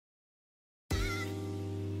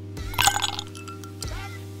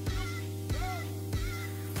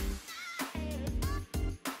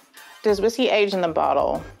Does whiskey age in the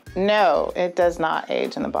bottle? No, it does not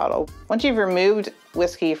age in the bottle. Once you've removed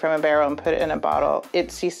whiskey from a barrel and put it in a bottle,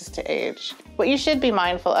 it ceases to age. What you should be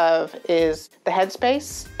mindful of is the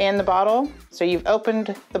headspace in the bottle. So you've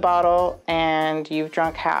opened the bottle and you've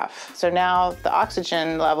drunk half. So now the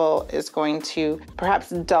oxygen level is going to perhaps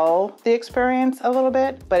dull the experience a little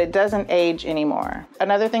bit, but it doesn't age anymore.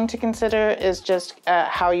 Another thing to consider is just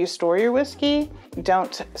how you store your whiskey.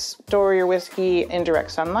 Don't store your whiskey in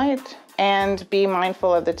direct sunlight, and be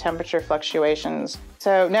mindful of the temperature fluctuations.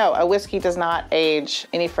 So no, a whiskey does not age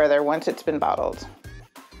any further once it's been bottled.